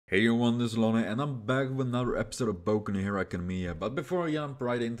Hey everyone, this is Lona, and I'm back with another episode of Boku No Hero Academia. But before I jump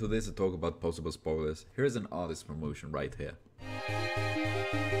right into this and talk about possible spoilers, here's an artist promotion right here.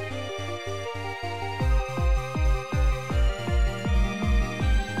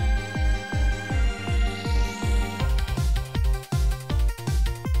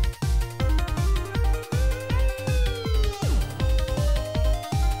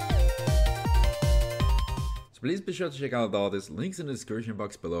 Please be sure to check out the artist, links in the description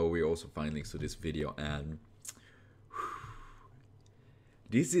box below. We also find links to this video, and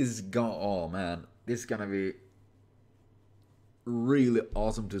this is oh man, this is gonna be really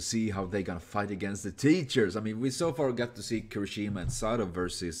awesome to see how they're gonna fight against the teachers. I mean, we so far got to see Kirishima and Sato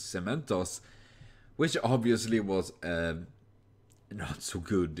versus Cementos, which obviously was not so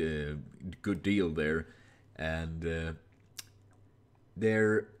good deal there, and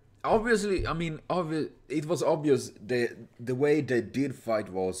they're obviously, I mean, it was obvious the way they did fight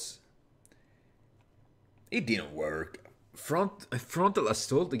was it didn't work. Frontal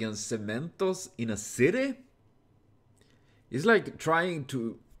assault against Cementos in a city. It's like trying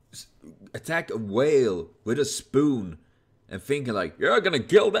to attack a whale with a spoon and thinking like, you're gonna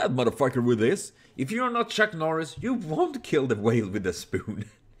kill that motherfucker with this. If you're not Chuck Norris, you won't kill the whale with a spoon.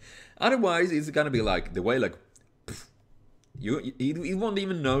 Otherwise, it's gonna be like the whale like. He won't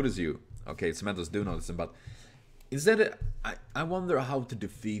even notice you. Okay, Cementos do notice him, but instead, I wonder how to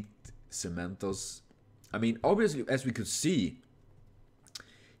defeat Cementos. I mean, obviously, as we could see,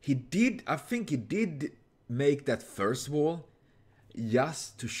 I think he did make that first wall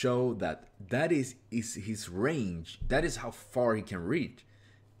just to show that is his range. That is how far he can reach.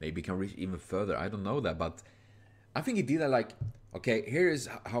 Maybe he can reach even further. I don't know that, but I think he did that like, okay, here is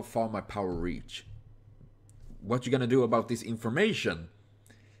how far my power reach. What you gonna do about this information?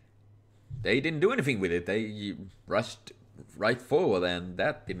 They didn't do anything with it. They rushed right forward, and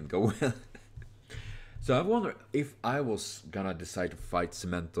that didn't go well. So I wonder if I was gonna decide to fight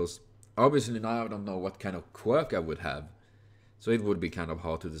Cementos. Obviously now I don't know what kind of quirk I would have, so it would be kind of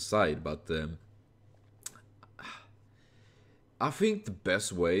hard to decide. But I think the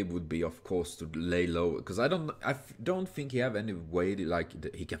best way would be, of course, to lay low, because I don't think he have any way to,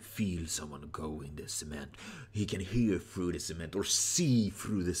 like, he can feel someone go in the cement, he can hear through the cement or see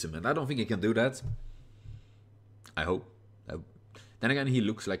through the cement. I don't think he can do that. I hope. Then again, he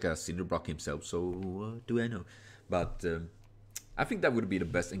looks like a Cinderblock himself, so what do I know? But I think that would be the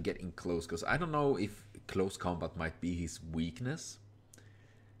best, and get in close, because I don't know if close combat might be his weakness.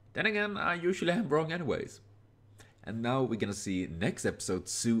 Then again, I usually am wrong anyways. And now we're gonna see next episode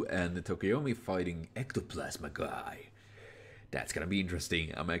Sue and Tokiyomi fighting Ectoplasma Guy. That's gonna be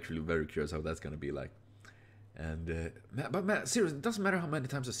interesting. I'm actually very curious how that's gonna be like. And but man, seriously, it doesn't matter how many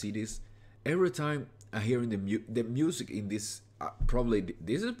times I see this. Every time I hear the music in this,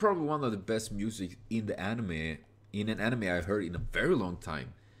 this is probably one of the best music in the anime, in an anime I heard in a very long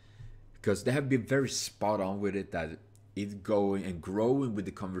time, because they have been very spot on with it. That it's going and growing with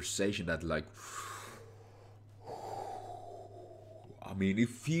the conversation. That like. I mean, it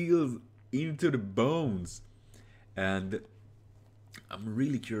feels into the bones, and I'm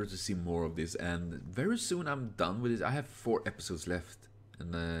really curious to see more of this. And very soon I'm done with it. I have 4 episodes left,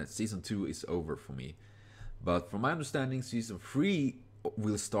 and season 2 is over for me. But from my understanding, season 3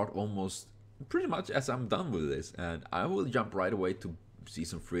 will start almost pretty much as I'm done with this, and I will jump right away to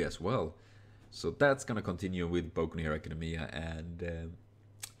season 3 as well. So that's gonna continue with Boku No Hero Academia, and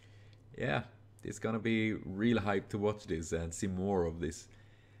yeah. It's gonna be real hype to watch this and see more of this.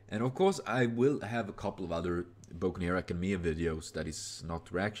 And of course I will have a couple of other Boku No Hero Academia videos that is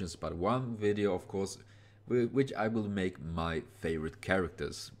not reactions, but one video of course which I will make my favorite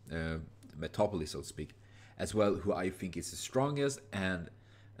characters, Metopolis so to speak, as well, who I think is the strongest, and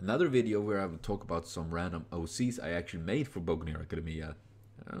another video where I will talk about some random OCs I actually made for Boku No Hero Academia,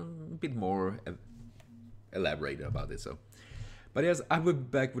 a bit more elaborated about it. So. But yes, I will be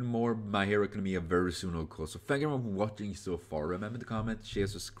back with more My Hero Academia very soon, of course. So thank you everyone for watching so far. Remember to comment, share,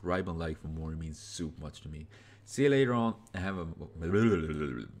 subscribe, and like for more. It means super much to me. See you later on, and have a...